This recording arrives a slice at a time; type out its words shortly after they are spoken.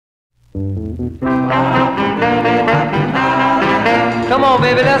Come on,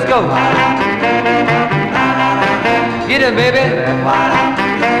 baby, let's go. Get it, baby.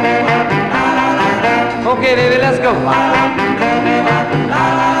 Okay, baby, let's go.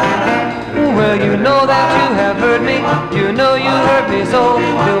 Well, you know that you have hurt me. You know you hurt me so.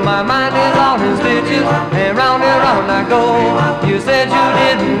 Till my mind is all in stitches, and round I go. You said you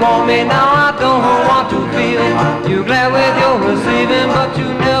didn't want me, now I don't want to feel. You glad with your receiving, but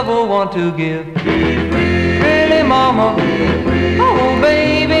you never want to give. Really, mama? Oh,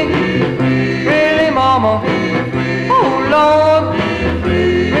 baby. Really, mama? Oh, Lord.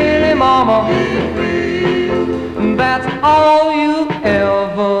 Really, mama? That's all you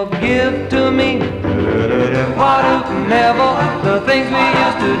ever give to me. What if never the things we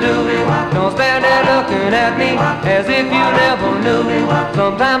used to do? Don't stand there looking at me as if you never knew.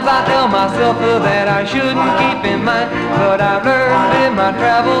 Sometimes I tell myself that I shouldn't keep in mind, but I've learned in my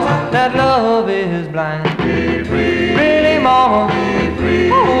travels that love is blind. Really, mama?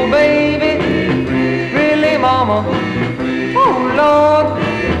 Oh, baby. Really, mama? Oh, Lord.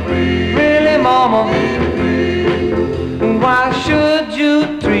 Really, mama? Why should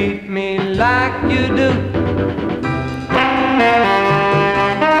you treat me like you do?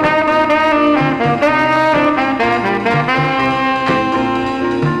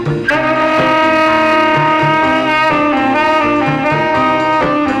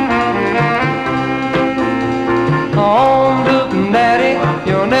 Oh, Daddy,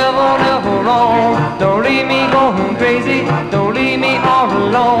 you're never, never wrong. Don't leave me going crazy. Don't leave me all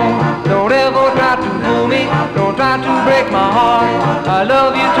alone. Don't ever try to fool me. Don't try to break my heart. I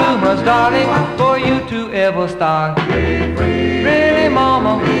love you too much, darling, for you to ever start. Really,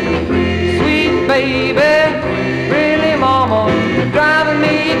 mama, sweet baby. Really, mama, driving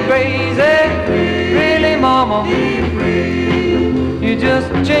me crazy. Really, mama, you just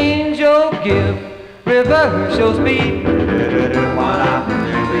change your gift, reverse your speed.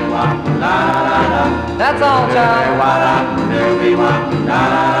 That's all, child.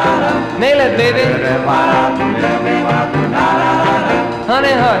 Nail it, baby.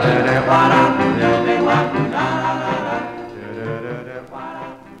 Honey, hush.